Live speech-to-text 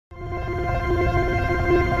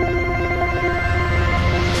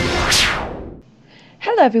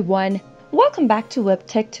Hello everyone, welcome back to Web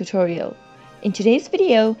Tech Tutorial. In today's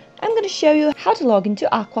video, I'm going to show you how to log into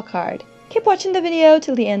Aqua Card. Keep watching the video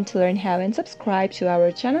till the end to learn how and subscribe to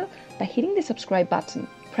our channel by hitting the subscribe button.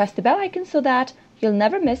 Press the bell icon so that you'll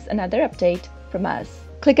never miss another update from us.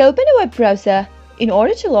 Click open a web browser in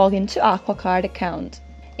order to log into Aqua Card account.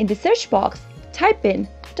 In the search box, type in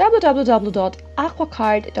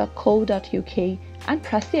www.aquacard.co.uk and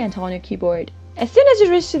press the enter on your keyboard. As soon as you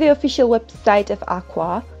reach to the official website of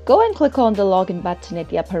Aqua, go and click on the login button at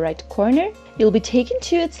the upper right corner. You'll be taken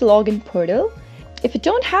to its login portal. If you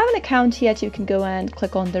don't have an account yet, you can go and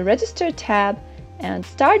click on the register tab and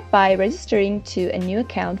start by registering to a new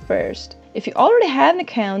account first. If you already have an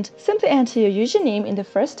account, simply enter your username in the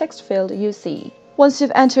first text field you see. Once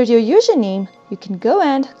you've entered your username, you can go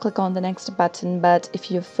and click on the next button, but if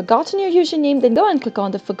you've forgotten your username, then go and click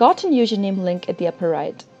on the forgotten username link at the upper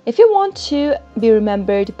right. If you want to be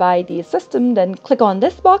remembered by the system, then click on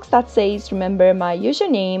this box that says remember my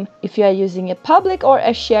username. If you are using a public or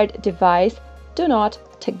a shared device, do not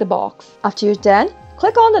tick the box. After you're done,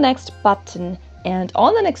 click on the next button, and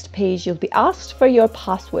on the next page you'll be asked for your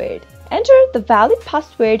password. Enter the valid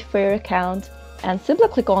password for your account and simply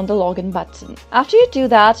click on the login button. After you do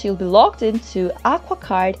that, you'll be logged into Aqua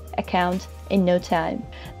Card account in no time.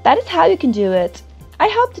 That is how you can do it. I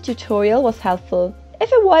hope the tutorial was helpful.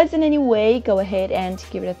 If it was in any way, go ahead and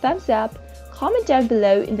give it a thumbs up. Comment down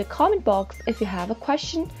below in the comment box if you have a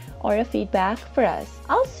question or a feedback for us.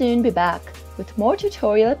 I'll soon be back with more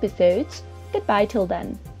tutorial episodes. Goodbye till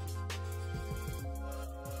then.